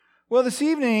Well, this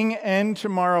evening and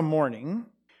tomorrow morning,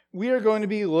 we are going to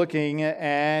be looking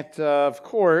at, of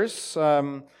course,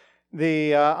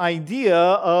 the idea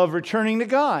of returning to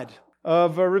God,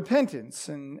 of repentance,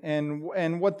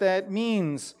 and what that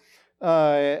means,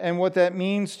 and what that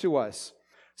means to us.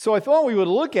 So I thought we would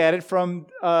look at it from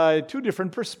two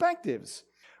different perspectives.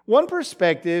 One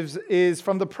perspective is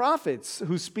from the prophets,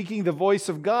 who's speaking the voice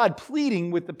of God,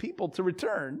 pleading with the people to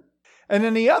return. And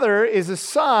then the other is a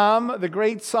psalm, the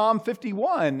great Psalm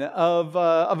 51, of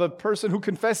a person who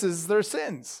confesses their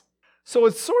sins. So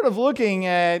it's sort of looking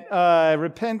at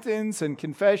repentance and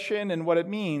confession and what it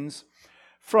means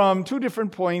from two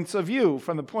different points of view.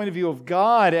 From the point of view of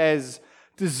God as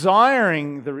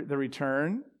desiring the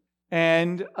return,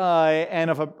 and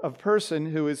of a person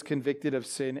who is convicted of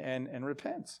sin and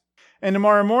repents. And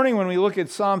tomorrow morning when we look at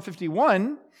Psalm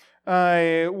 51,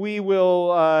 we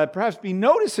will perhaps be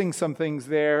noticing some things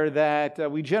there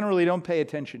that we generally don't pay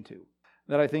attention to,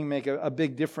 that I think make a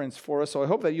big difference for us. So I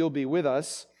hope that you'll be with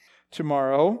us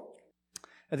tomorrow.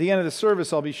 At the end of the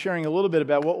service, I'll be sharing a little bit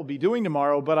about what we'll be doing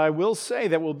tomorrow, but I will say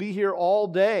that we'll be here all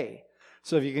day.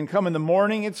 So if you can come in the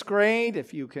morning, it's great.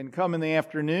 If you can come in the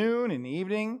afternoon, in the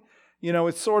evening, you know,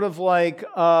 it's sort of like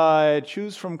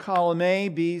choose from column A,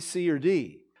 B, C, or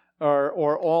D,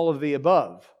 or all of the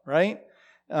above, right?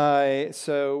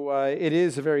 So it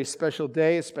is a very special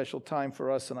day, a special time for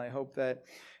us, and I hope that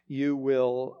you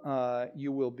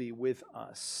will be with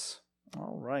us.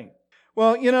 All right.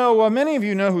 Well, you know, many of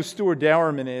you know who Stuart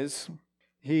Dauerman is.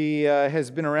 He has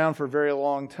been around for a very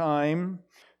long time.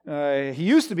 He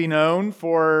used to be known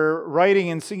for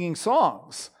writing and singing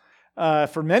songs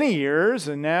for many years,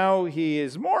 and now he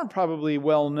is more probably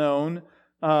well known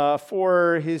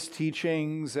for his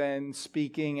teachings and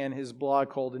speaking and his blog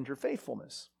called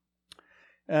Interfaithfulness.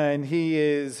 And he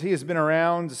has been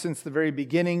around since the very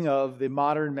beginning of the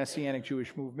modern Messianic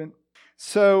Jewish movement.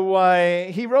 So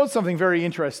he wrote something very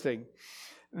interesting,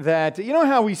 that, you know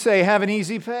how we say, have an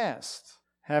easy fast,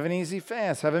 have an easy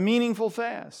fast, have a meaningful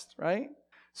fast, right?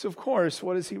 So of course,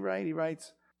 what does he write? He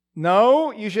writes,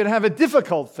 no, you should have a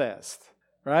difficult fast,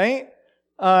 right?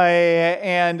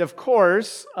 And of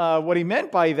course, what he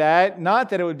meant by that, not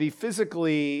that it would be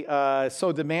physically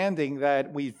so demanding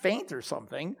that we faint or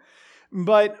something,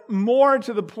 but more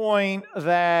to the point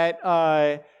that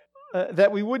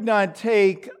that we would not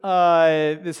take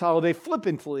this holiday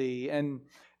flippantly, and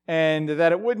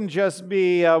that it wouldn't just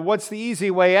be what's the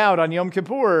easy way out on Yom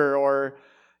Kippur, or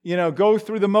go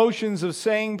through the motions of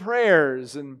saying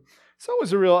prayers. And so it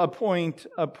was a point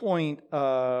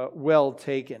well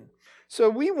taken. So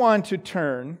we want to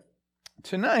turn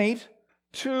tonight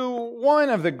to one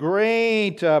of the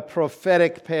great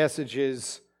prophetic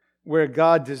passages where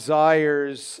God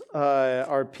desires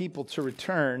our people to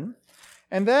return,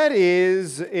 and that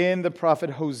is in the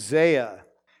prophet Hosea.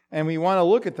 And we want to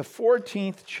look at the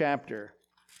 14th chapter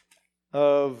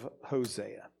of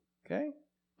Hosea. Okay?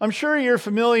 I'm sure you're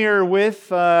familiar with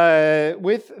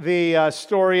the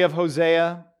story of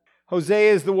Hosea.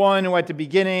 Hosea is the one who at the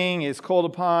beginning is called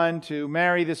upon to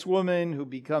marry this woman who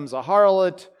becomes a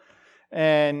harlot,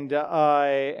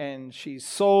 and she's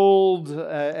sold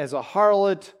as a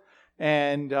harlot,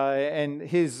 and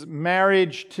his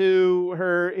marriage to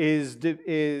her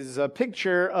is a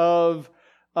picture of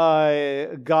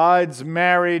God's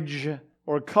marriage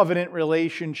or covenant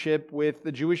relationship with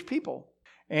the Jewish people.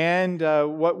 And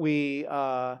what we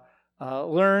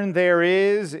learn there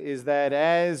is that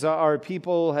as our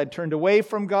people had turned away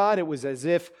from God, it was as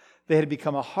if they had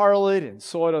become a harlot and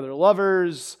sought other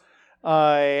lovers.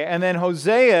 And then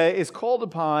Hosea is called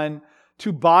upon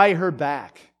to buy her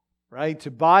back, right?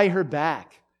 To buy her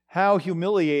back. How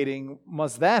humiliating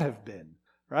must that have been,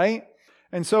 right?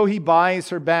 And so he buys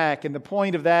her back. And the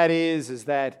point of that is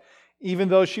that even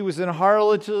though she was in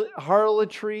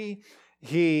harlotry,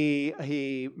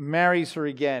 he marries her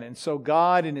again. And so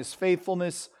God, in his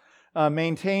faithfulness,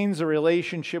 maintains a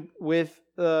relationship with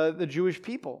the Jewish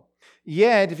people.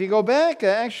 Yet, if you go back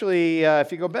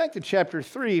to chapter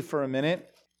 3 for a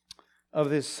minute of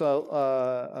this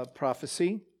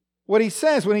prophecy, what he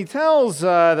says, when he tells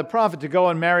the prophet to go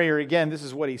and marry her again, this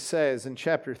is what he says in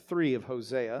chapter 3 of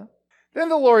Hosea. Then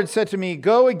the Lord said to me,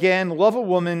 go again, love a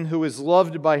woman who is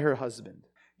loved by her husband,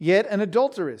 yet an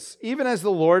adulteress, even as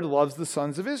the Lord loves the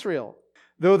sons of Israel,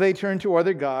 though they turn to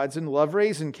other gods and love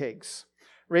raisin cakes.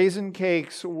 Raisin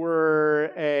cakes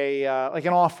were like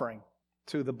an offering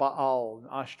to the Baal and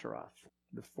Ashtaroth,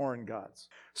 the foreign gods.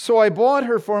 So I bought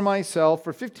her for myself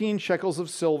for 15 shekels of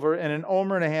silver and an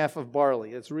omer and a half of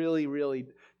barley. It's really, really,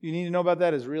 you need to know about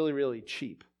that, is really, really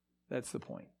cheap. That's the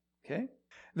point. Okay?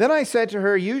 Then I said to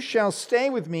her, you shall stay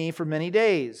with me for many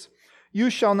days. You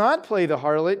shall not play the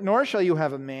harlot, nor shall you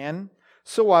have a man,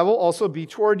 so I will also be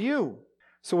toward you.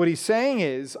 So what he's saying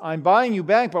is, I'm buying you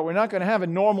back, but we're not going to have a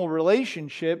normal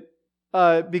relationship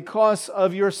because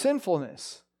of your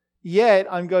sinfulness. Yet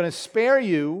I'm going to spare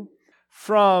you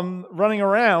from running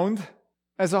around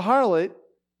as a harlot,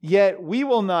 yet we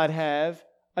will not have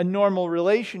a normal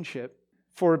relationship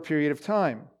for a period of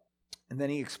time. And then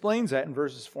he explains that in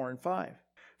verses 4 and 5.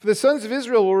 For the sons of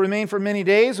Israel will remain for many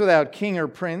days without king or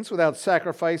prince, without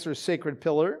sacrifice or sacred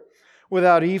pillar,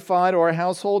 without ephod or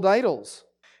household idols.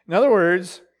 In other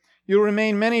words, you'll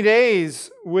remain many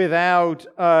days without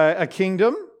a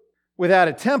kingdom, without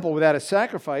a temple, without a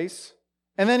sacrifice,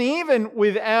 and then even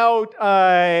without,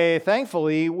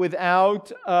 thankfully,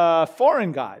 without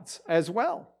foreign gods as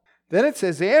well. Then it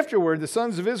says, afterward, the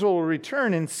sons of Israel will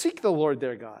return and seek the Lord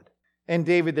their God and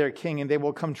David their king, and they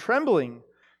will come trembling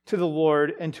to the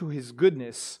Lord and to his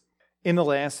goodness in the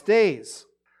last days.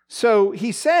 So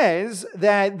he says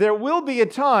that there will be a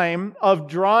time of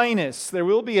dryness. There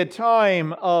will be a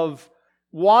time of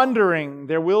wandering.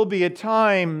 There will be a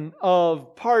time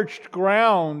of parched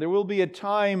ground. There will be a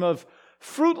time of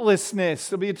fruitlessness.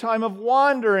 There'll be a time of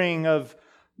wandering, of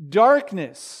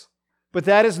darkness. But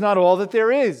that is not all that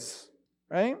there is,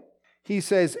 right? He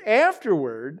says,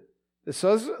 afterward, the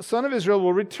son of Israel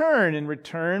will return, and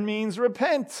return means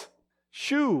repent.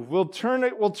 Shuv, will turn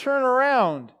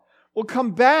around, will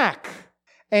come back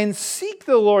and seek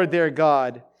the Lord their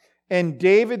God and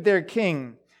David their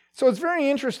king. So it's very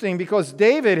interesting because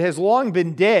David has long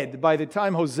been dead by the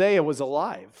time Hosea was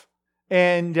alive.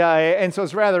 And so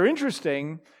it's rather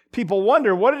interesting. People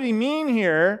wonder, what did he mean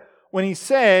here when he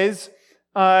says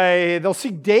they'll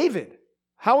seek David?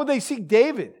 How would they seek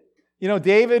David? You know,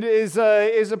 David is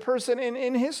a person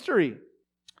in history.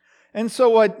 And so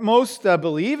what most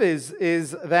believe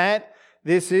is that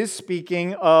this is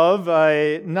speaking of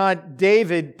not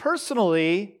David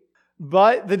personally,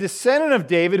 but the descendant of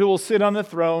David who will sit on the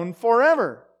throne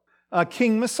forever,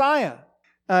 King Messiah,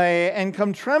 and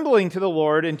come trembling to the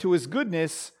Lord and to his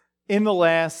goodness in the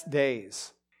last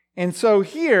days. And so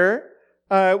here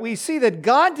we see that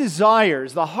God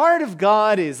desires, the heart of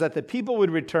God is that the people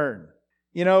would return.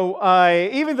 You know,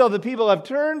 even though the people have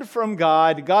turned from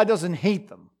God, God doesn't hate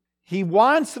them. He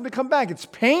wants them to come back. It's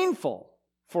painful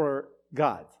for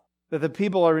God that the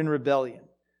people are in rebellion.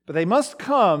 But they must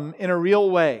come in a real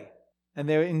way. And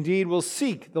they indeed will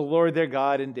seek the Lord their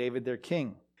God and David their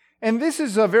king. And this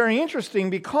is very interesting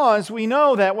because we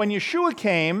know that when Yeshua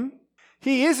came,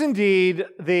 he is indeed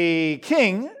the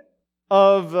king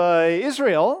of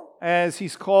Israel, as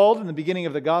he's called in the beginning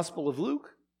of the Gospel of Luke.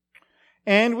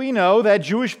 And we know that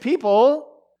Jewish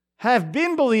people have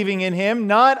been believing in him,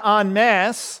 not en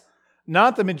masse,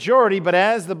 not the majority, but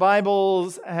as the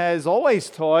Bible has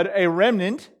always taught, a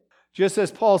remnant. Just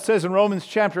as Paul says in Romans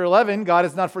chapter 11, God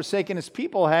has not forsaken his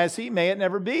people, has he? May it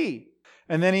never be.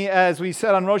 And then he, as we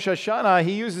said on Rosh Hashanah,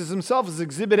 he uses himself as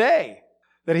Exhibit A,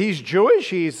 that he's Jewish,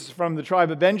 he's from the tribe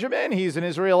of Benjamin, he's an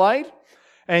Israelite.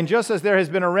 And just as there has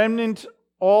been a remnant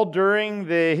all during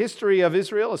the history of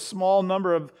Israel, a small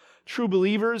number of true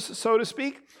believers, so to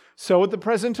speak, so at the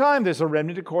present time, there's a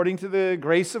remnant according to the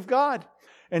grace of God.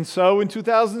 And so in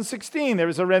 2016, there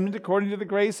is a remnant according to the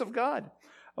grace of God.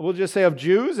 We'll just say of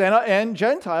Jews and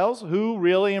Gentiles who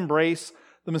really embrace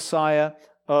the Messiah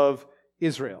of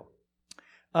Israel.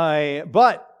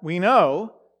 But we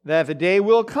know that the day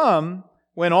will come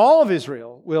when all of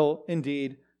Israel will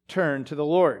indeed turn to the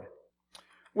Lord.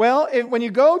 Well, when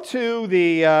you go to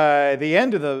the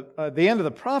end of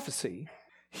the prophecy,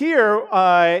 here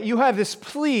you have this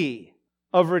plea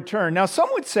of return. Now, some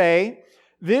would say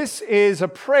this is a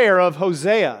prayer of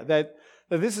Hosea, that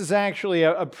this is actually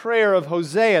a prayer of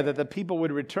Hosea that the people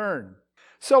would return.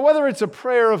 So whether it's a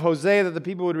prayer of Hosea that the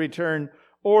people would return,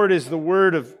 or it is the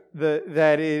word of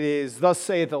that it is, thus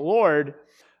saith the Lord,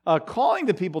 calling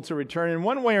the people to return in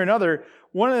one way or another,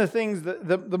 one of the things,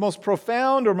 the most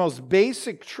profound or most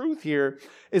basic truth here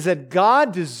is that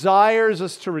God desires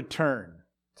us to return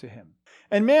to him.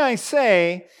 And may I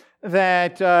say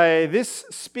that this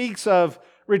speaks of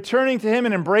returning to him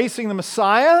and embracing the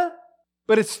Messiah,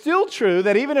 but it's still true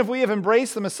that even if we have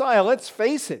embraced the Messiah, let's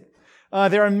face it,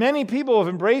 there are many people who have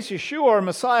embraced Yeshua or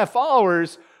Messiah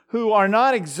followers who are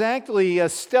not exactly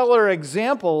stellar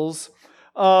examples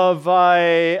of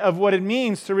what it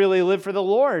means to really live for the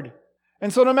Lord.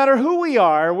 And so no matter who we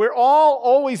are, we're all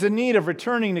always in need of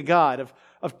returning to God,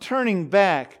 of turning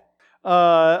back,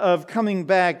 of coming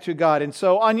back to God. And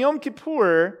so on Yom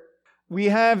Kippur, we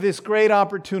have this great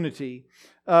opportunity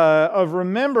of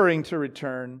remembering to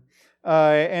return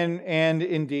and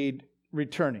indeed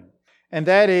returning. And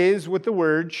that is what the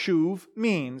word shuv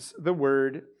means, the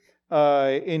word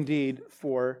indeed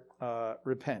for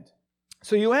repent.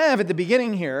 So you have at the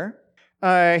beginning here,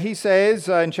 he says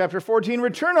in chapter 14,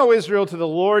 "Return, O Israel, to the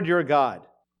Lord your God,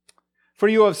 for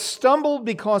you have stumbled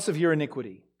because of your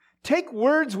iniquity. Take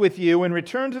words with you and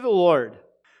return to the Lord.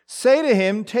 Say to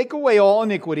him, take away all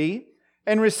iniquity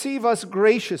and receive us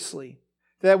graciously,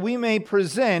 that we may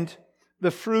present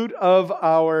the fruit of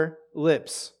our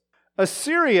lips.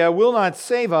 Assyria will not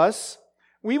save us.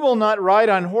 We will not ride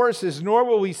on horses, nor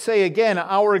will we say again,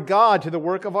 our God, to the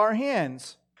work of our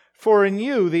hands. For in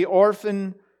you the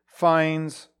orphan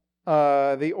finds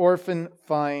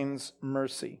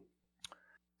mercy."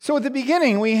 So at the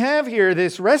beginning, we have here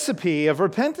this recipe of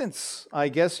repentance, I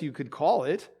guess you could call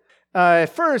it.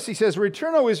 First, he says,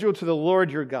 "Return, O Israel, to the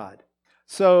Lord your God."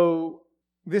 So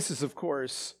this is, of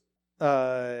course,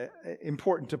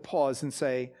 important to pause and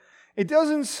say, it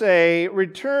doesn't say,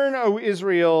 "Return, O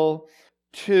Israel,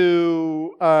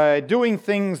 to doing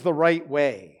things the right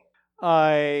way."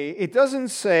 It doesn't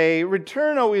say,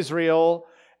 "Return, O Israel,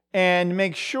 and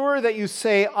make sure that you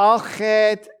say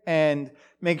Achet and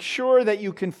make sure that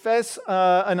you confess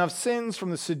enough sins from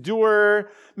the Siddur.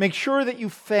 Make sure that you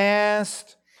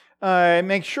fast.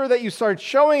 Make sure that you start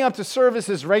showing up to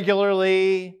services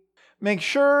regularly. Make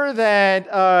sure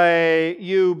that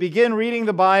you begin reading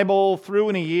the Bible through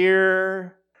in a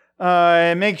year.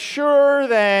 Make sure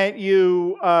that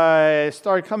you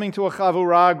start coming to a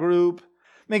Chavurah group.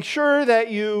 Make sure that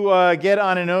you get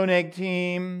on an Oneg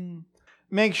team.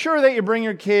 Make sure that you bring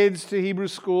your kids to Hebrew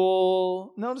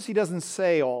school." Notice he doesn't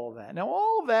say all of that. Now,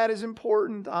 all of that is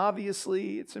important.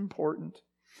 Obviously, it's important.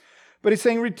 But he's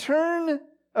saying, "Return,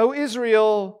 O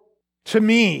Israel, to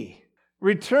me.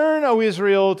 Return, O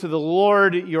Israel, to the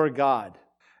Lord your God."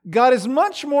 God is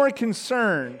much more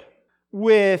concerned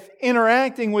with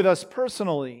interacting with us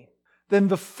personally than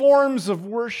the forms of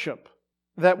worship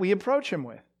that we approach him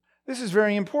with. This is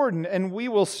very important, and we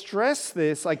will stress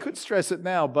this. I could stress it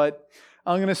now, but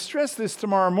I'm going to stress this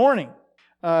tomorrow morning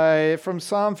from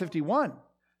Psalm 51,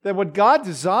 that what God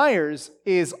desires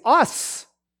is us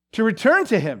to return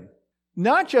to him,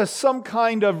 not just some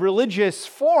kind of religious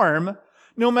form,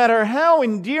 no matter how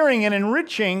endearing and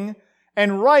enriching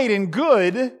and right and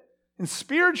good and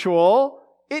spiritual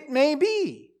it may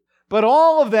be. But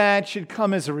all of that should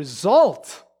come as a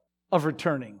result of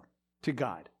returning to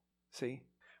God. See?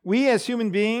 We as human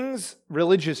beings,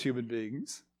 religious human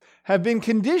beings, have been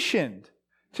conditioned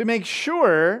to make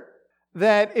sure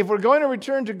that if we're going to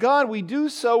return to God, we do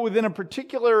so within a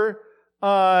particular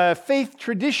faith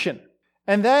tradition.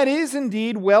 And that is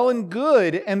indeed well and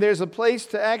good, and there's a place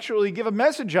to actually give a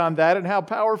message on that and how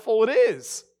powerful it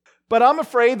is. But I'm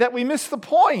afraid that we miss the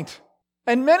point.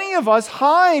 And many of us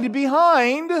hide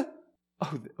behind,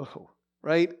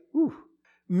 right? Ooh.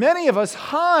 Many of us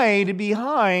hide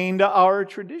behind our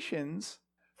traditions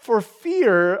for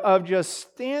fear of just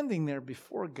standing there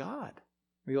before God.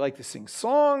 We like to sing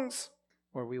songs,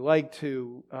 or we like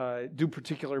to do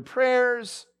particular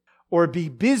prayers, or be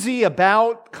busy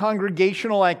about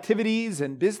congregational activities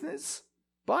and business.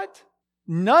 But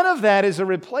none of that is a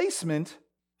replacement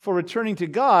for returning to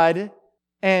God.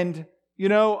 And,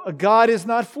 God is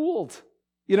not fooled.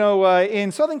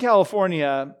 In Southern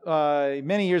California,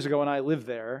 many years ago when I lived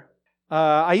there,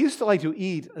 I used to like to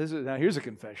eat, now here's a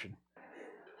confession.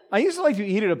 I used to like to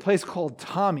eat at a place called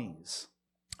Tommy's.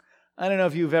 I don't know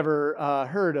if you've ever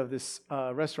heard of this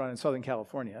restaurant in Southern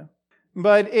California,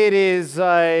 but it is,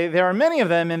 there are many of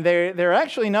them, and they're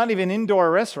actually not even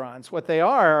indoor restaurants. What they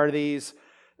are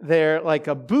they're like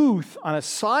a booth on a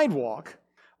sidewalk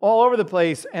all over the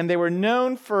place, and they were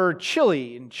known for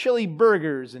chili and chili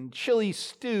burgers and chili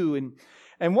stew.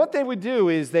 And what they would do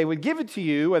is they would give it to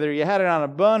you, whether you had it on a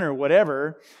bun or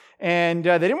whatever, and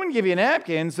they didn't want to give you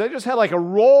napkins. They just had like a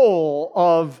roll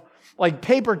of like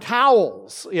paper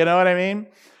towels, you know what I mean?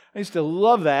 I used to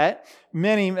love that.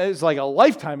 It was like a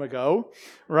lifetime ago,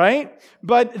 right?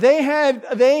 But they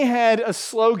had a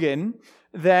slogan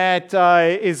that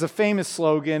is a famous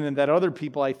slogan and that other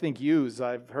people, I think, use.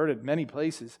 I've heard it many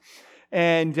places.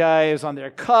 And it was on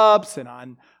their cups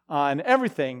and on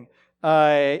everything,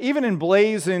 even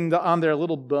emblazoned on their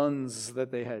little buns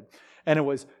that they had. And it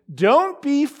was, "Don't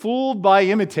be fooled by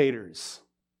imitators,"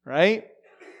 right?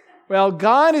 Well,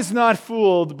 God is not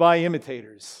fooled by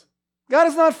imitators. God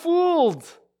is not fooled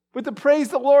with the praise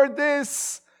the Lord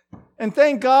this and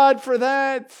thank God for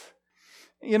that,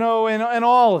 and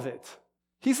all of it.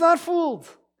 He's not fooled.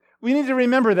 We need to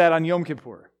remember that on Yom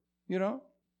Kippur, He's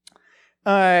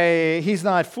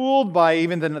not fooled by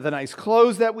even the nice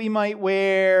clothes that we might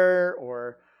wear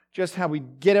or just how we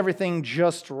get everything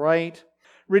just right.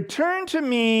 Return to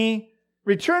me,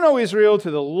 return, O Israel,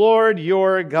 to the Lord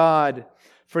your God,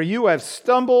 for you have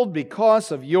stumbled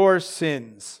because of your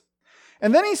sins.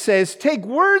 And then he says, take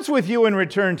words with you and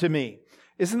return to me.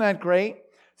 Isn't that great?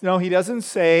 No, he doesn't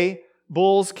say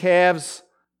bulls, calves,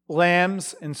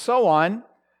 lambs, and so on.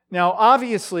 Now,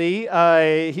 obviously,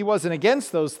 he wasn't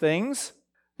against those things.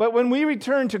 But when we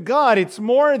return to God, it's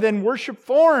more than worship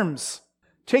forms.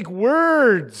 Take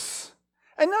words.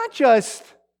 And not just,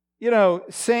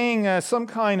 saying some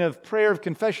kind of prayer of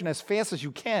confession as fast as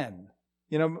you can.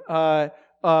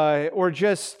 Or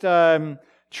just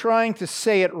trying to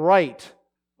say it right.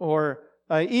 Or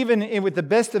even with the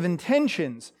best of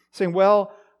intentions. Saying,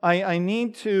 well, I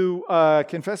need to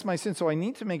confess my sin, so I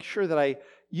need to make sure that I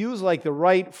use the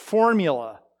right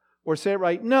formula or say it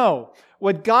right. No.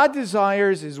 What God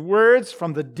desires is words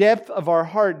from the depth of our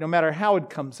heart, no matter how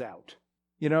it comes out.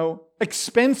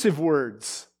 Expensive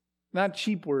words, not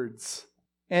cheap words.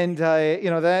 And,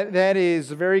 that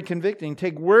is very convicting.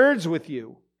 Take words with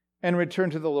you and return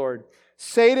to the Lord.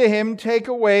 Say to him, take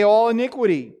away all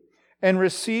iniquity and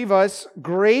receive us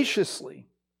graciously.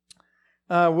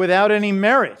 Without any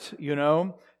merit,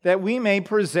 that we may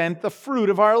present the fruit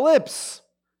of our lips.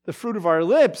 The fruit of our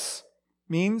lips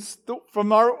means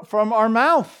from our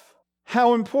mouth.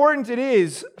 How important it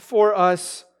is for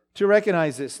us to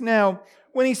recognize this. Now,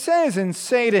 when he says, and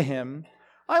say to him,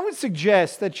 I would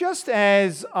suggest that just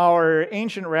as our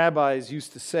ancient rabbis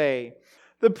used to say,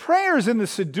 the prayers in the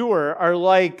Siddur are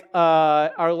like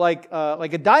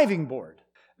a diving board.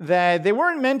 That they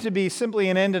weren't meant to be simply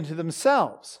an end unto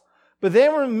themselves. But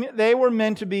they were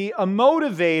meant to be a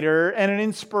motivator and an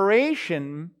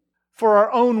inspiration for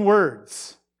our own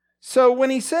words. So when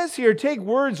he says here, take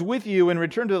words with you and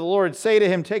return to the Lord, say to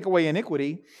him, take away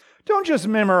iniquity, don't just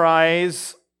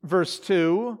memorize verse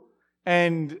 2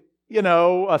 and,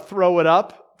 throw it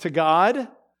up to God,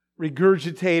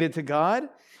 regurgitate it to God,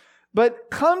 but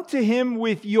come to him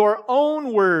with your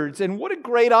own words. And what a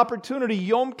great opportunity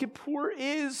Yom Kippur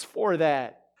is for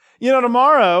that.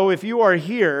 Tomorrow, if you are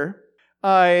here,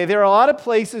 there are a lot of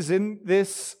places in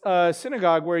this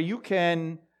synagogue where you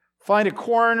can find a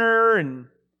corner and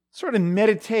sort of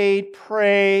meditate,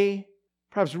 pray,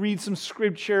 perhaps read some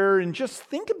scripture, and just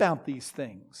think about these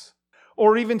things.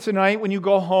 Or even tonight when you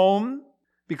go home,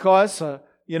 because,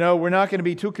 we're not going to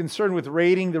be too concerned with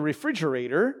raiding the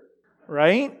refrigerator,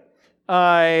 right?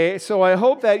 So I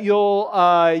hope that you'll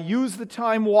use the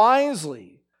time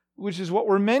wisely, which is what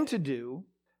we're meant to do,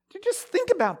 to just think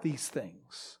about these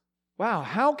things. Wow,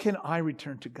 how can I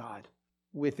return to God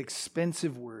with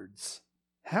expensive words?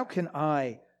 How can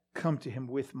I come to him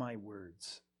with my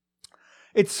words?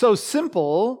 It's so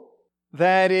simple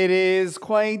that it is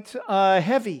quite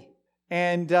heavy,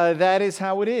 and that is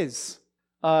how it is.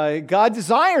 God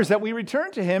desires that we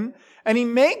return to him, and he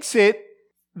makes it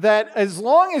that as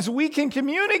long as we can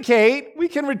communicate, we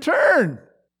can return.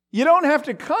 You don't have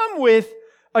to come with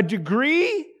a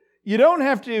degree. You don't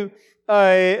have to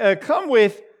come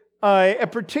with a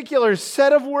particular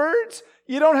set of words.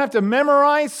 You don't have to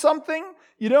memorize something.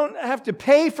 You don't have to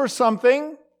pay for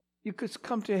something. You could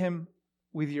come to him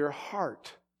with your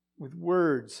heart, with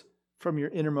words from your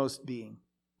innermost being.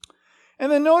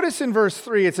 And then notice in verse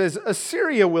 3, it says,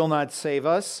 Assyria will not save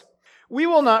us. We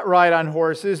will not ride on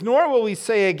horses, nor will we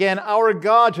say again, our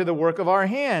God to the work of our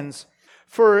hands.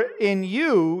 For in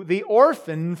you the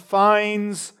orphan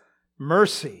finds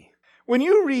mercy. When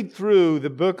you read through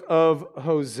the book of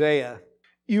Hosea,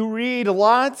 you read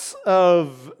lots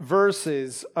of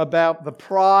verses about the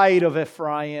pride of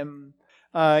Ephraim.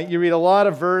 You read a lot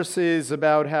of verses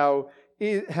about how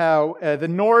the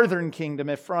northern kingdom,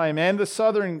 Ephraim, and the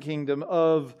southern kingdom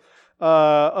of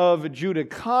Judah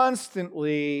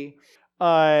constantly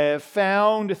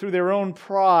found through their own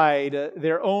pride,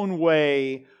 their own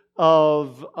way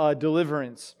of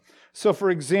deliverance. So, for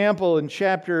example, in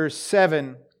chapter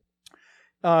 7,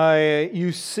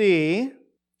 you see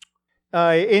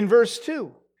in verse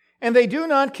 2, and they do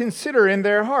not consider in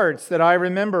their hearts that I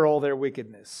remember all their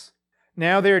wickedness.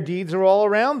 Now their deeds are all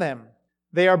around them.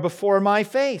 They are before my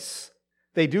face.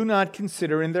 They do not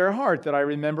consider in their heart that I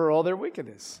remember all their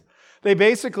wickedness. They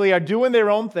basically are doing their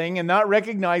own thing and not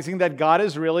recognizing that God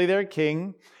is really their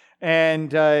king and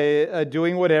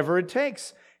doing whatever it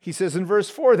takes. He says in verse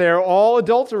 4, they are all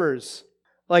adulterers,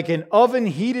 like an oven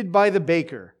heated by the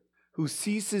baker, who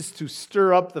ceases to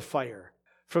stir up the fire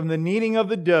from the kneading of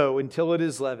the dough until it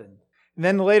is leavened. And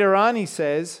then later on he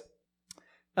says,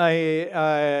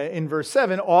 in verse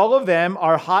 7, all of them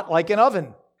are hot like an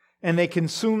oven, and they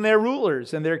consume their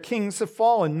rulers, and their kings have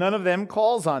fallen. None of them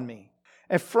calls on me.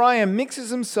 Ephraim mixes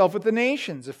himself with the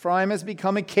nations. Ephraim has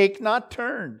become a cake not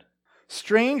turned.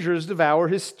 Strangers devour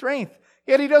his strength,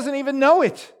 yet he doesn't even know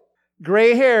it.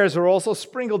 Gray hairs are also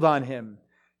sprinkled on him,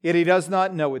 yet he does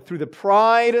not know it.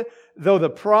 Though the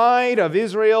pride of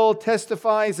Israel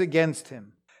testifies against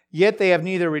him, yet they have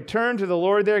neither returned to the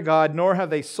Lord their God, nor have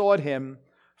they sought him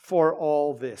for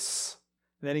all this.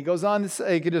 And then he goes on to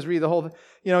say, you could just read the whole thing.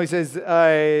 He says,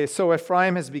 so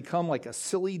Ephraim has become like a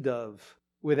silly dove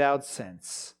without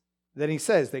sense. Then he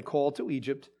says, they call to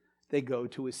Egypt, they go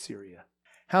to Assyria.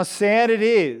 How sad it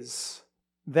is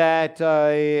that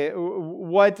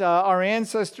what our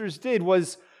ancestors did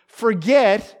was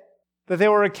forget that they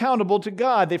were accountable to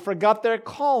God. They forgot their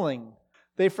calling.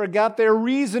 They forgot their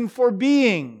reason for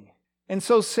being. And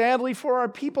so sadly for our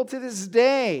people to this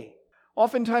day,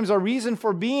 oftentimes our reason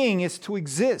for being is to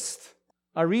exist.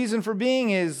 Our reason for being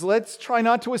is, let's try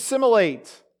not to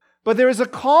assimilate. But there is a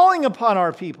calling upon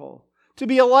our people to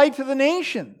be a light to the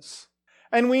nations.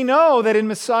 And we know that in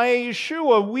Messiah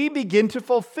Yeshua, we begin to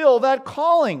fulfill that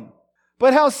calling.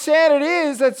 But how sad it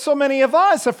is that so many of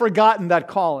us have forgotten that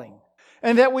calling,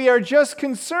 and that we are just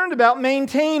concerned about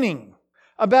maintaining,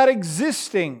 about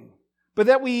existing, but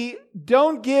that we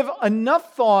don't give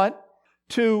enough thought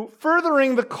to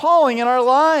furthering the calling in our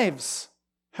lives.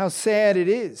 How sad it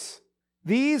is.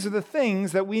 These are the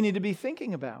things that we need to be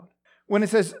thinking about. When it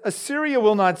says, Assyria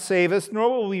will not save us, nor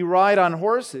will we ride on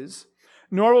horses,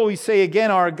 nor will we say again,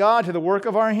 our God, to the work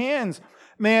of our hands.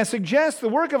 May I suggest the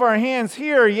work of our hands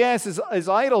here, yes, is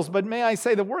idols, but may I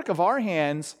say the work of our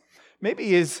hands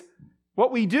maybe is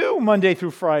what we do Monday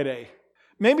through Friday.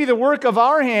 Maybe the work of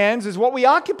our hands is what we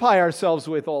occupy ourselves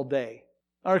with all day.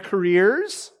 Our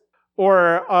careers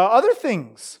or other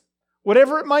things,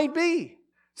 whatever it might be.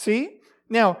 See?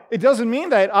 Now, it doesn't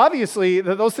mean that, obviously,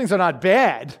 that those things are not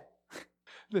bad.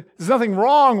 There's nothing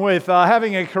wrong with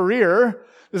having a career.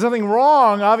 There's nothing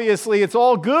wrong. Obviously, it's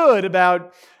all good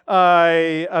about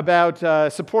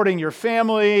supporting your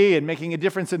family and making a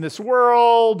difference in this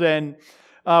world, and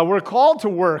we're called to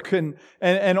work and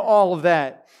all of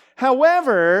that.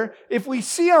 However, if we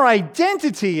see our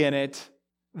identity in it,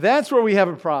 that's where we have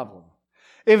a problem.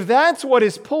 If that's what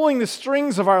is pulling the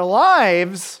strings of our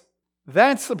lives,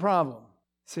 that's the problem.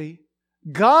 See?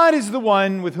 God is the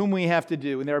one with whom we have to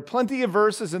do. And there are plenty of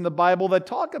verses in the Bible that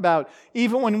talk about,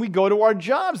 even when we go to our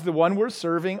jobs, the one we're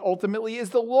serving ultimately is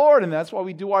the Lord. And that's why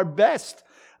we do our best,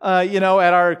 at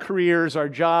our careers, our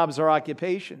jobs, our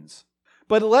occupations.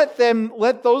 But let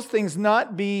those things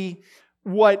not be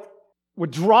what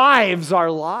drives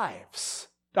our lives,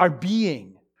 our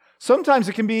being. Sometimes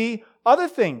it can be other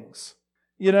things,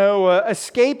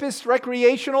 escapist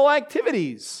recreational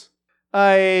activities.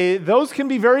 Those can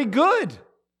be very good,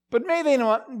 but may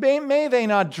they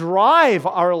not drive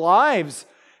our lives,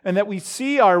 and that we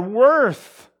see our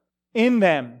worth in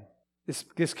them.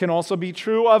 This can also be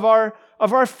true of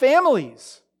our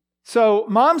families. So,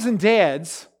 moms and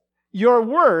dads, your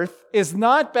worth is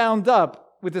not bound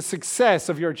up with the success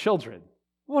of your children.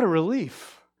 What a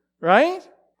relief, right?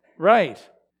 Right.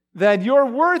 That your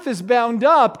worth is bound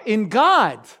up in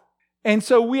God. And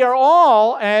so we are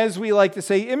all, as we like to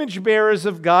say, image bearers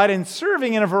of God and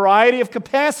serving in a variety of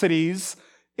capacities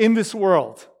in this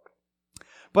world.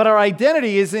 But our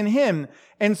identity is in Him.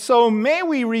 And so may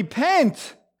we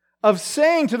repent of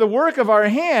saying to the work of our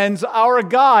hands, our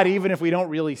God, even if we don't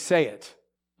really say it.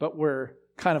 But we're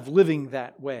kind of living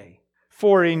that way.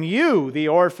 For in you, the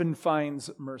orphan finds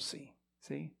mercy.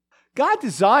 See? God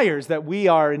desires that we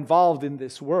are involved in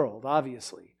this world,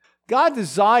 obviously. God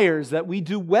desires that we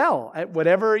do well at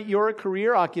whatever your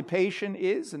career occupation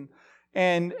is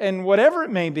and whatever it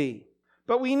may be.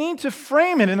 But we need to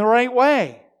frame it in the right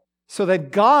way so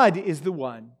that God is the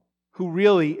one who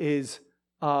really is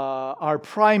our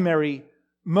primary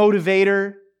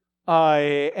motivator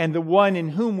and the one in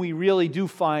whom we really do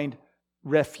find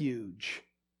refuge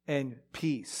and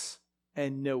peace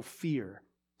and no fear.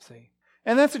 See?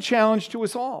 And that's a challenge to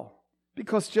us all,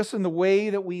 because just in the way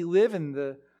that we live in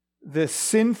the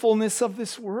sinfulness of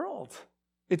this world,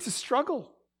 it's a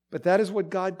struggle. But that is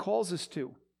what God calls us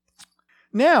to.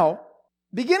 Now,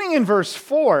 beginning in verse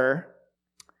 4,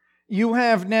 you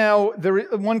have now,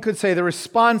 one could say, the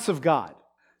response of God.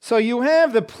 So you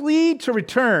have the plea to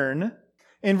return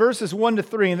in verses 1 to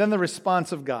 3, and then the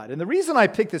response of God. And the reason I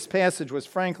picked this passage was,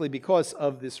 frankly, because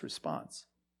of this response.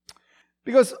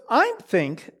 Because I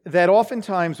think that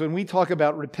oftentimes when we talk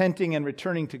about repenting and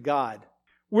returning to God,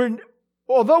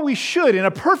 although we should, in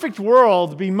a perfect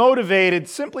world, be motivated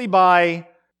simply by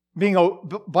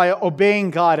obeying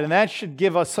God, and that should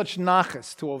give us such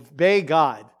nachas to obey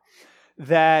God,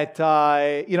 that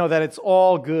that it's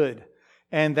all good.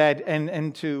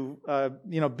 and to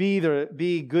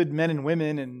be good men and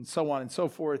women and so on and so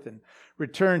forth and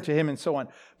return to Him and so on.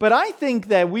 But I think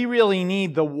that we really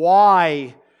need the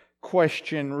why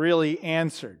question really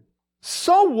answered.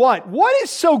 So what? What is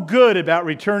so good about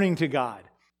returning to God?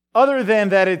 Other than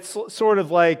that it's sort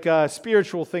of like a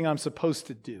spiritual thing I'm supposed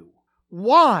to do.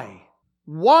 Why?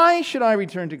 Why should I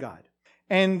return to God?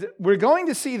 And we're going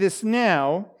to see this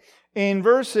now in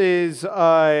verses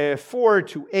 4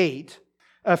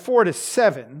 to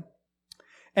 7.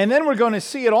 And then we're going to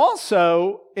see it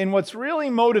also in what's really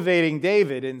motivating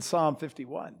David in Psalm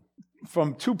 51.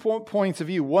 From 2 points of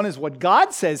view. One is what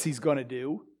God says He's going to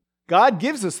do. God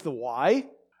gives us the why.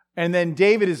 And then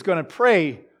David is going to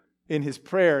pray in his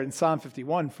prayer in Psalm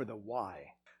 51 for the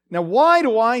why. Now, why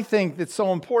do I think it's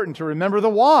so important to remember the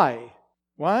why?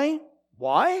 Why?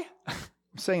 Why?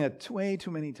 I'm saying that way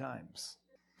too many times.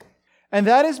 And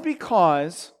that is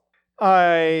because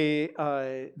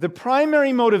the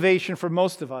primary motivation for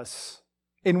most of us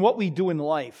in what we do in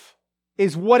life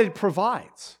is what it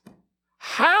provides.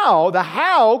 The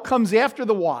how comes after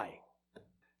the why.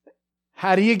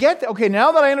 How do you get there? Okay,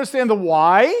 now that I understand the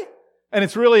why, and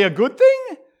it's really a good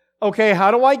thing, okay,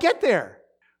 how do I get there?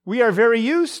 We are very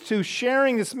used to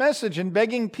sharing this message and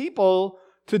begging people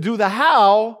to do the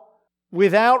how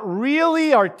without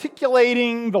really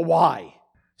articulating the why.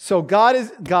 So God,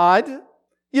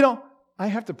 I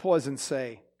have to pause and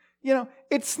say,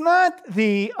 it's not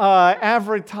the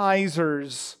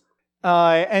advertisers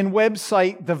and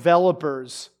website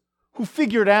developers who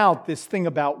figured out this thing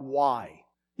about why.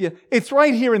 Yeah, it's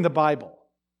right here in the Bible,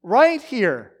 right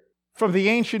here from the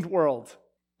ancient world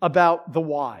about the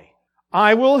why.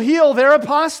 I will heal their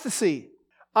apostasy.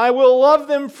 I will love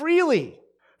them freely.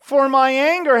 For my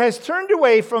anger has turned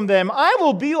away from them. I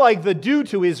will be like the dew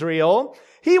to Israel.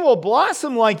 He will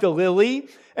blossom like the lily,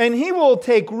 and he will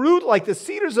take root like the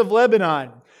cedars of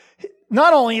Lebanon.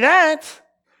 Not only that,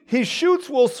 his shoots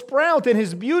will sprout, and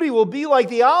his beauty will be like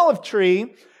the olive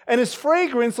tree, and his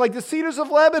fragrance like the cedars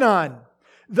of Lebanon.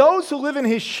 Those who live in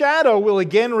his shadow will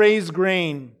again raise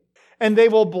grain, and they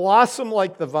will blossom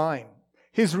like the vine.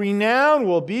 His renown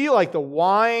will be like the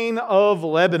wine of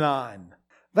Lebanon.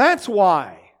 That's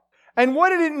why. And what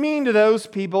did it mean to those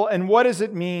people, and what does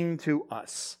it mean to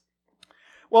us?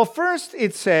 Well, first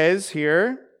it says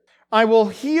here, I will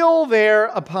heal their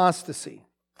apostasy.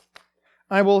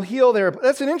 I will heal their...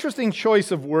 That's an interesting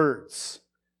choice of words,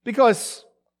 because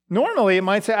normally it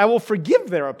might say, I will forgive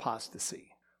their apostasy.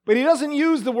 But he doesn't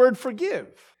use the word forgive.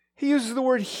 He uses the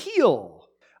word heal.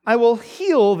 I will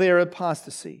heal their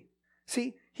apostasy.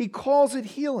 See, he calls it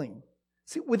healing.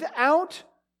 See, without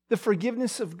the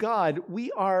forgiveness of God,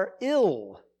 we are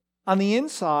ill on the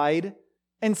inside,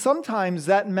 and sometimes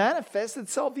that manifests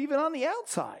itself even on the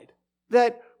outside.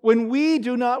 That when we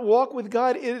do not walk with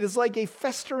God, it is like a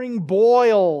festering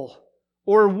boil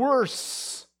or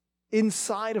worse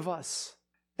inside of us.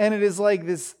 And it is like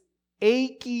this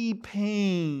achy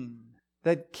pain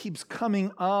that keeps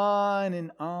coming on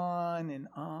and on and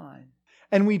on.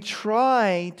 And we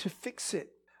try to fix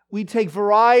it. We take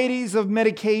varieties of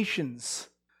medications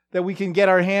that we can get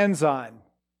our hands on,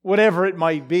 whatever it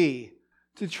might be,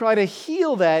 to try to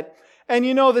heal that. And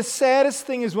the saddest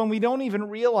thing is when we don't even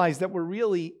realize that we're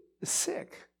really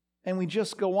sick. And we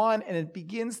just go on and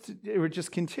it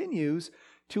just continues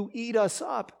to eat us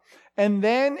up. And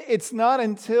then it's not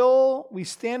until we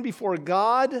stand before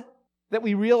God that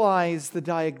we realize the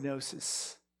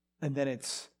diagnosis. And then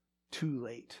it's too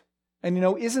late. And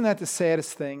isn't that the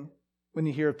saddest thing when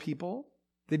you hear of people?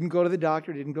 Didn't go to the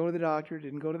doctor,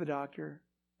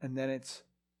 and then it's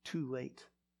too late.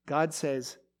 God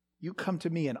says, you come to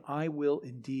me and I will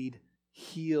indeed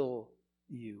heal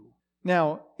you.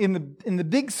 Now, in the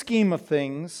big scheme of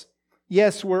things,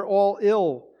 yes, we're all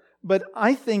ill. But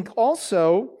I think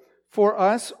also for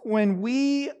us, when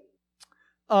we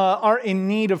are in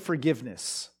need of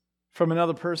forgiveness from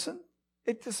another person,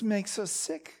 it just makes us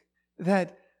sick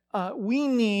that we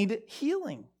need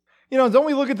healing. Don't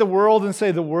we look at the world and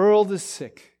say, the world is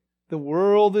sick, the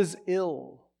world is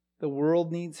ill, the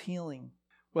world needs healing?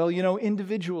 Well,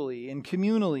 individually and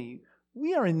communally,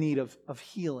 we are in need of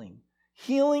healing.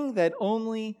 Healing that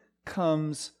only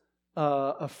comes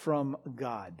from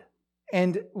God.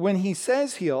 And when he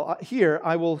says here,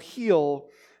 I will heal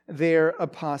their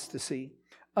apostasy,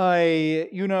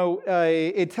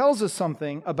 it tells us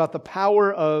something about the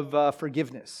power of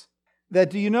forgiveness. That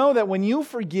do you know that when you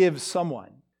forgive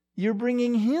someone, you're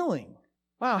bringing healing?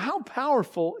 Wow, how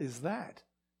powerful is that?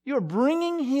 You're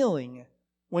bringing healing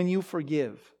when you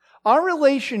forgive. Our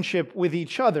relationship with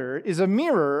each other is a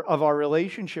mirror of our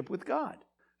relationship with God.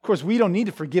 Of course, we don't need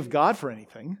to forgive God for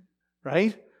anything.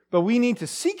 right? But we need to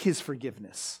seek His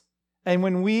forgiveness. And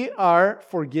when we are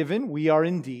forgiven, we are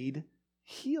indeed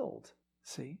healed.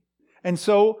 See? And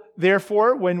so,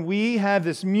 therefore, when we have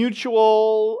this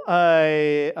mutual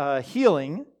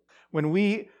healing, when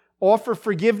we offer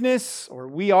forgiveness or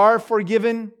we are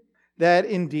forgiven, that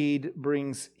indeed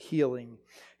brings healing.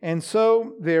 And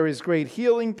so there is great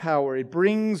healing power. It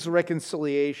brings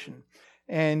reconciliation.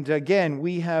 And again,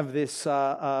 we have this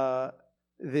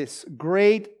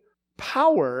great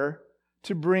power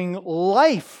to bring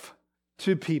life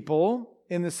to people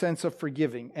in the sense of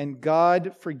forgiving. And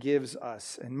God forgives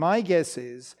us. And my guess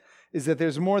is that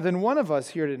there's more than one of us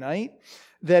here tonight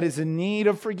that is in need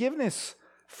of forgiveness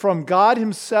from God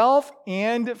Himself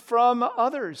and from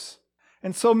others.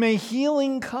 And so may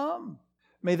healing come.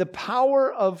 May the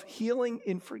power of healing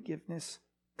in forgiveness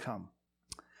come.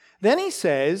 Then he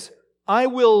says, I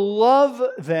will love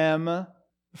them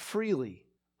freely.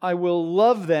 I will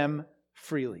love them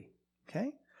freely.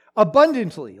 Okay?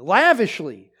 Abundantly,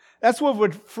 lavishly. That's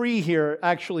what free here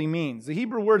actually means. The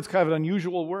Hebrew word is kind of an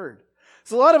unusual word.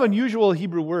 There's a lot of unusual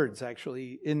Hebrew words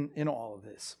actually in all of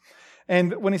this.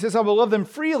 And when he says, I will love them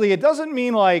freely, it doesn't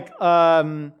mean like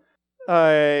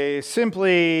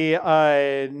simply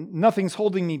nothing's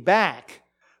holding me back,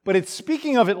 but it's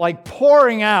speaking of it like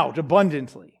pouring out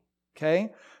abundantly.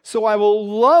 Okay? So I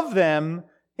will love them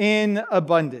in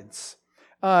abundance.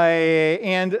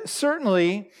 And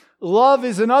certainly, love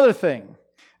is another thing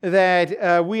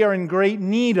that we are in great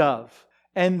need of.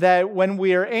 And that when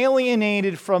we are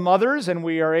alienated from others and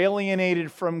we are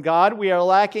alienated from God, we are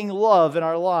lacking love in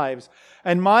our lives.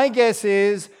 And my guess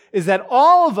is that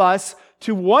all of us,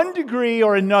 to one degree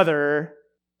or another,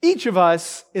 each of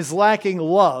us is lacking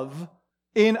love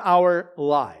in our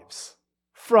lives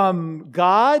from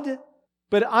God.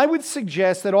 But I would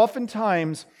suggest that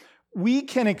oftentimes we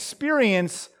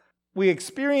experience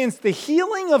the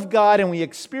healing of God and we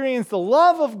experience the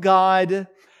love of God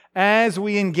as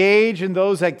we engage in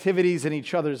those activities in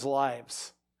each other's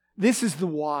lives. This is the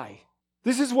why.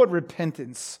 This is what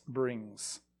repentance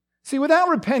brings. See, without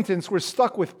repentance, we're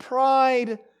stuck with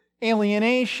pride,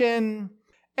 alienation,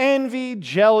 envy,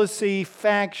 jealousy,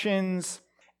 factions,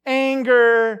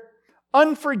 anger,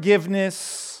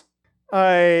 unforgiveness,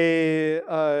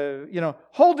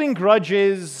 holding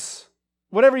grudges,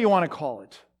 whatever you want to call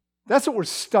it. That's what we're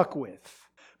stuck with.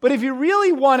 But if you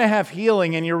really want to have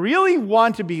healing and you really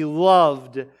want to be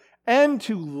loved and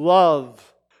to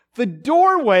love, the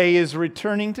doorway is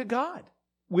returning to God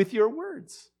with your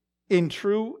words in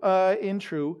true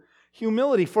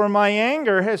humility. For my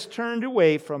anger has turned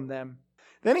away from them.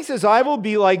 Then he says, I will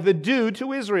be like the dew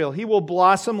to Israel. He will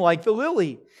blossom like the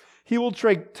lily. He will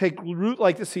take root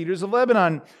like the cedars of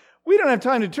Lebanon. We don't have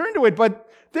time to turn to it, but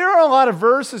there are a lot of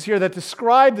verses here that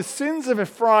describe the sins of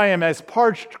Ephraim as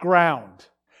parched ground.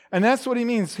 And that's what he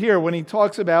means here when he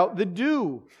talks about the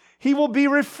dew. He will be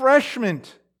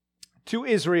refreshment to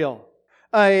Israel.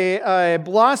 A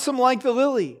blossom like the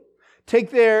lily.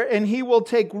 And he will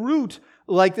take root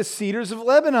like the cedars of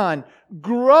Lebanon.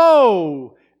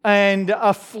 Grow and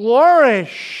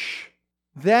flourish.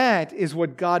 That is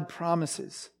what God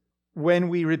promises when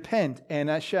we repent. And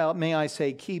may I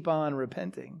say, keep on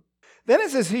repenting. Then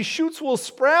it says, his shoots will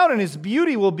sprout and his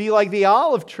beauty will be like the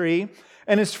olive tree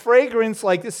and his fragrance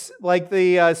like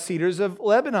the cedars of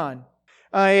Lebanon.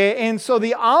 And so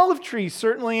the olive tree,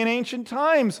 certainly in ancient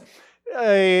times,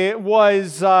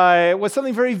 was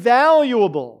something very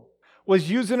valuable, was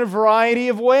used in a variety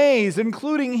of ways,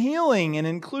 including healing and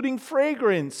including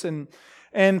fragrance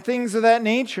and things of that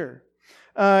nature.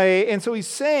 And so he's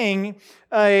saying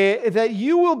that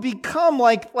you will become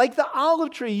like the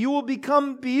olive tree. You will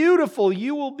become beautiful.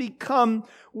 You will become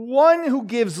one who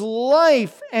gives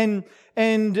life and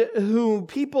who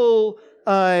people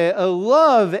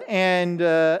love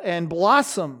and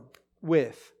blossom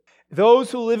with.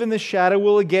 Those who live in the shadow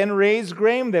will again raise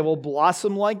grain. They will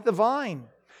blossom like the vine.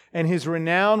 And his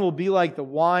renown will be like the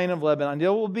wine of Lebanon.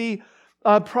 There will be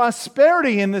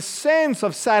prosperity in the sense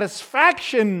of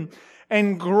satisfaction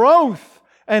and growth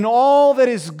and all that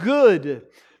is good.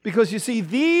 Because you see,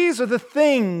 these are the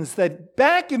things that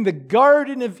back in the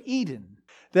Garden of Eden,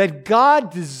 that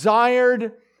God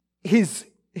desired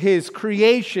His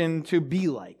creation to be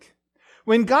like.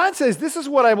 When God says, this is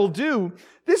what I will do,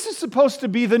 this is supposed to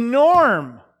be the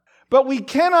norm. But we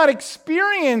cannot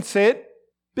experience it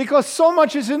because so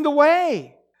much is in the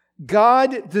way.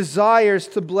 God desires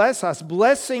to bless us.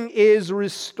 Blessing is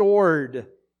restored.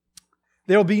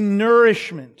 There will be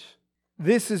nourishment.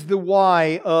 This is the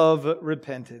why of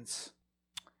repentance.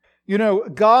 You know,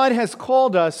 God has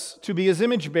called us to be His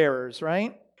image bearers,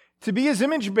 right? To be His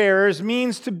image bearers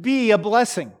means to be a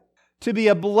blessing. to be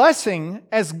a blessing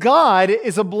as God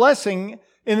is a blessing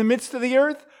in the midst of the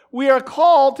earth. We are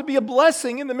called to be a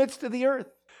blessing in the midst of the earth.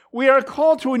 We are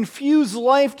called to infuse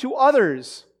life to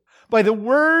others. By the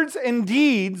words and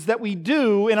deeds that we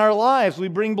do in our lives, we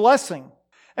bring blessing.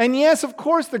 And yes, of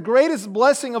course, the greatest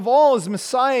blessing of all is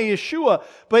Messiah Yeshua.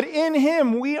 But in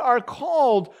Him, we are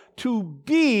called to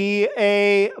be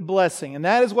a blessing. And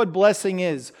that is what blessing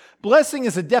is. Blessing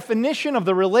is a definition of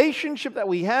the relationship that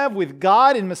we have with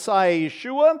God in Messiah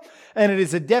Yeshua. And it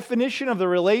is a definition of the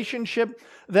relationship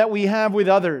that we have with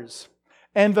others.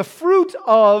 And the fruit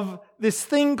of this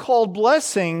thing called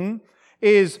blessing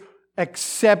is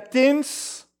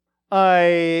acceptance,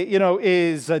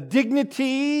 is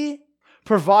dignity,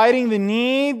 providing the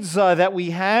needs that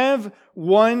we have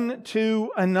one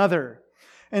to another.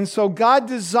 And so God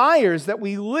desires that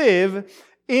we live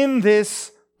in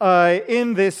this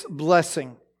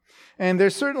blessing. And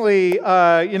there's certainly,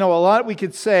 a lot we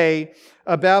could say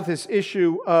about this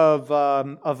issue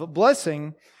of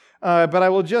blessing. But I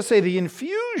will just say the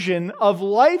infusion of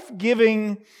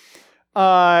life-giving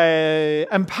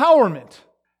empowerment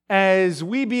as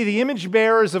we be the image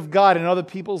bearers of God in other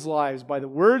people's lives by the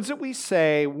words that we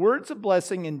say, words of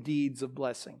blessing and deeds of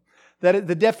blessing. That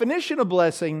the definition of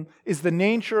blessing is the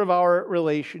nature of our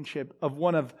relationship, of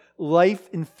one of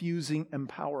life-infusing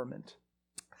empowerment.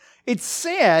 It's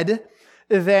said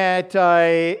that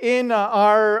in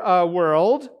our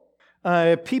world,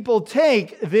 people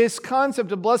take this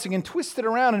concept of blessing and twist it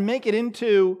around and make it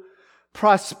into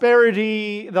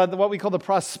prosperity, what we call the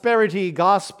prosperity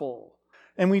gospel.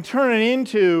 And we turn it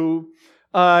into,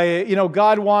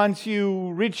 God wants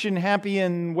you rich and happy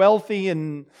and wealthy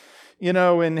and,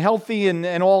 and healthy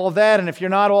and all of that. And if you're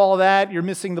not all of that, you're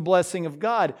missing the blessing of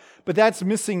God. But that's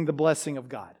missing the blessing of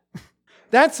God.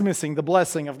 That's missing the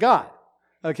blessing of God.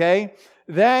 Okay?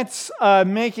 That's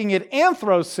making it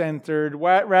anthrocentered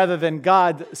rather than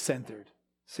God-centered.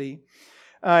 See?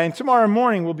 And tomorrow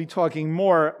morning we'll be talking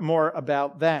more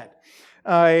about that.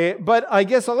 But I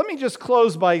guess let me just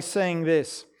close by saying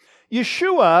this.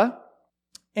 Yeshua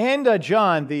and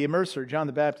John the Immerser, John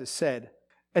the Baptist, said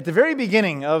at the very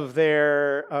beginning of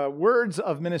their words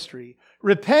of ministry,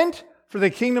 repent, for the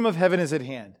kingdom of heaven is at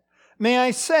hand. May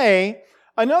I say,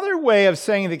 another way of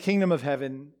saying the kingdom of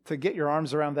heaven, to get your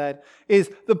arms around that,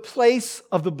 is the place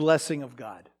of the blessing of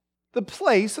God. The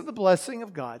place of the blessing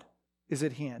of God is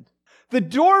at hand. The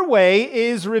doorway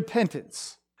is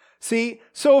repentance. See,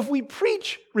 so if we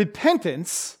preach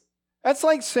repentance, that's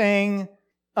like saying,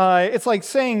 it's like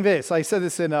saying this. I said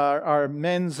this in our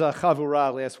men's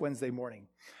chavurah last Wednesday morning.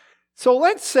 So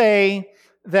let's say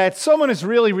that someone is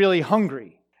really, really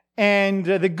hungry. And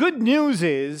the good news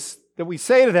is, that we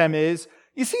say to them is,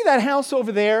 you see that house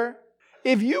over there?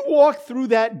 If you walk through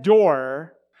that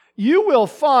door, you will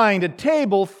find a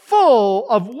table full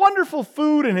of wonderful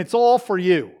food and it's all for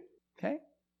you. Okay?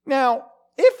 Now,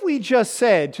 if we just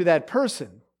said to that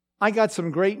person, I got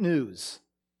some great news.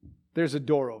 There's a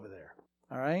door over there.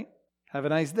 All right? Have a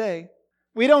nice day.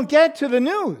 We don't get to the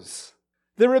news.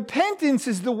 The repentance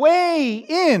is the way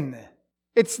in.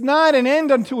 It's not an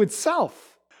end unto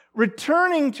itself.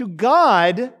 Returning to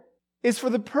God is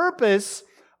for the purpose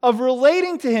of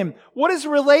relating to Him. What does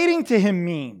relating to Him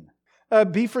mean?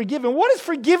 Be forgiven. What does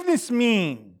forgiveness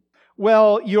mean?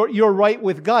 Well, you're right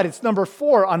with God. It's number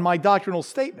 4 on my doctrinal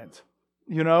statement.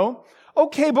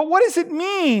 Okay, but what does it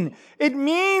mean? It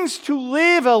means to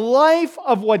live a life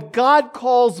of what God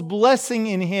calls blessing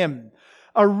in Him.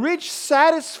 A rich,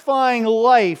 satisfying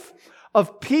life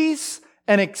of peace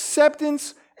and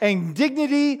acceptance and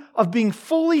dignity, of being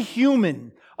fully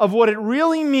human, of what it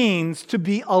really means to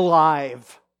be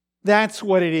alive. That's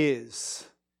what it is.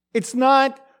 It's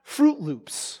not Fruit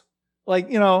Loops, like,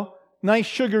 nice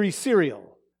sugary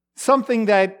cereal. Something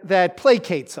that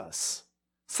placates us.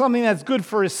 Something that's good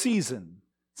for a season.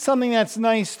 Something that's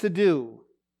nice to do.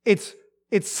 It's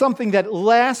something that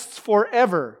lasts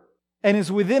forever and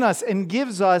is within us and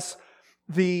gives us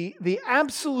the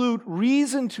absolute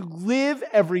reason to live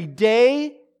every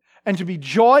day and to be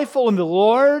joyful in the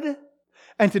Lord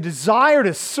and to desire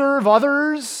to serve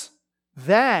others.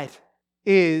 That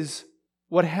is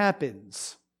what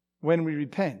happens when we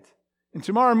repent. And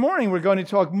tomorrow morning we're going to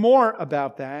talk more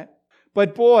about that.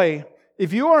 But boy,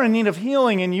 if you are in need of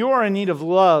healing and you are in need of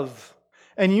love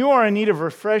and you are in need of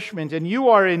refreshment and you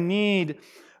are in need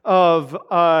of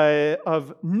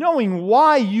knowing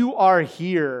why you are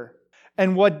here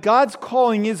and what God's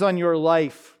calling is on your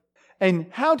life and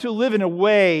how to live in a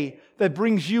way that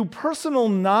brings you personal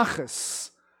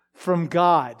nachas from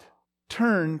God,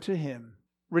 turn to Him,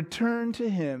 return to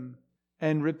Him,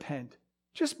 and repent.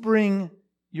 Just bring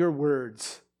your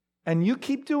words. And you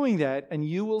keep doing that, and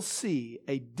you will see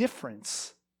a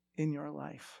difference in your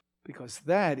life, because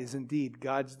that is indeed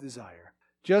God's desire.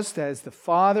 Just as the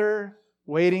Father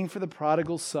waiting for the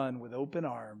prodigal son with open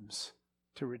arms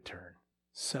to return,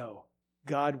 so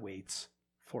God waits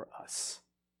for us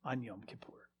on Yom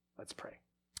Kippur. Let's pray.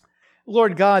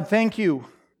 Lord God, thank you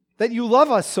that you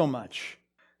love us so much,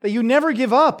 that you never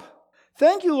give up.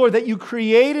 Thank you, Lord, that you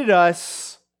created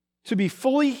us to be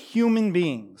fully human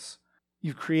beings.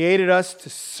 You've created us to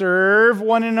serve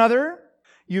one another.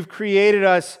 You've created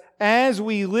us as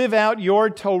we live out your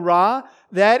Torah.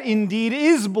 That indeed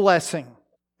is blessing,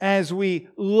 as we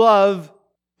love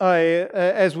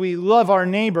our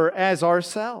neighbor as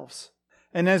ourselves.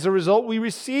 And as a result, we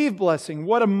receive blessing.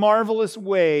 What a marvelous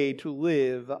way to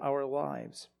live our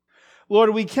lives.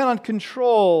 Lord, we cannot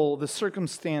control the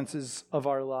circumstances of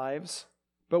our lives,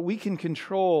 but we can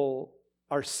control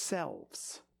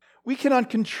ourselves. We cannot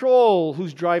control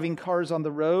who's driving cars on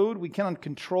the road. We cannot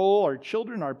control our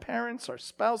children, our parents, our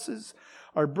spouses,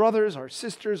 our brothers, our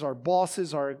sisters, our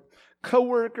bosses, our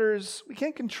co-workers. We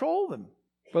can't control them.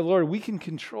 But Lord, we can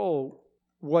control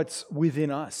what's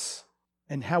within us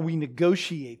and how we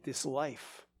negotiate this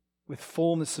life with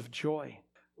fullness of joy.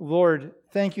 Lord,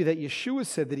 thank you that Yeshua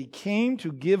said that he came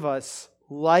to give us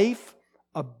life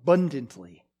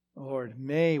abundantly. Lord,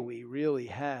 may we really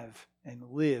have and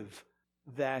live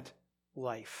that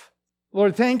life.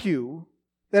 Lord, thank you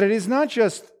that it is not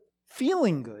just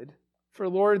feeling good, for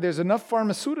Lord, there's enough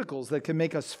pharmaceuticals that can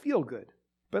make us feel good.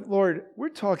 But Lord, we're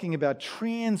talking about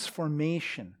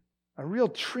transformation, a real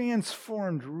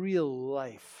transformed real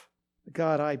life.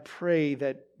 God, I pray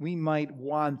that we might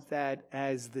want that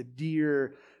as the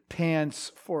deer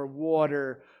pants for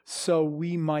water, so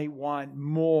we might want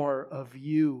more of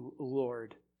you,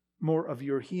 Lord, more of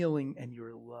your healing and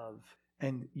your love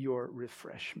and your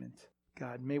refreshment.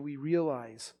 God, may we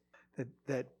realize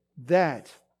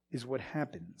that is what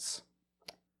happens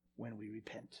when we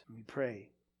repent. And we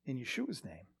pray in Yeshua's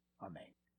name. Amen.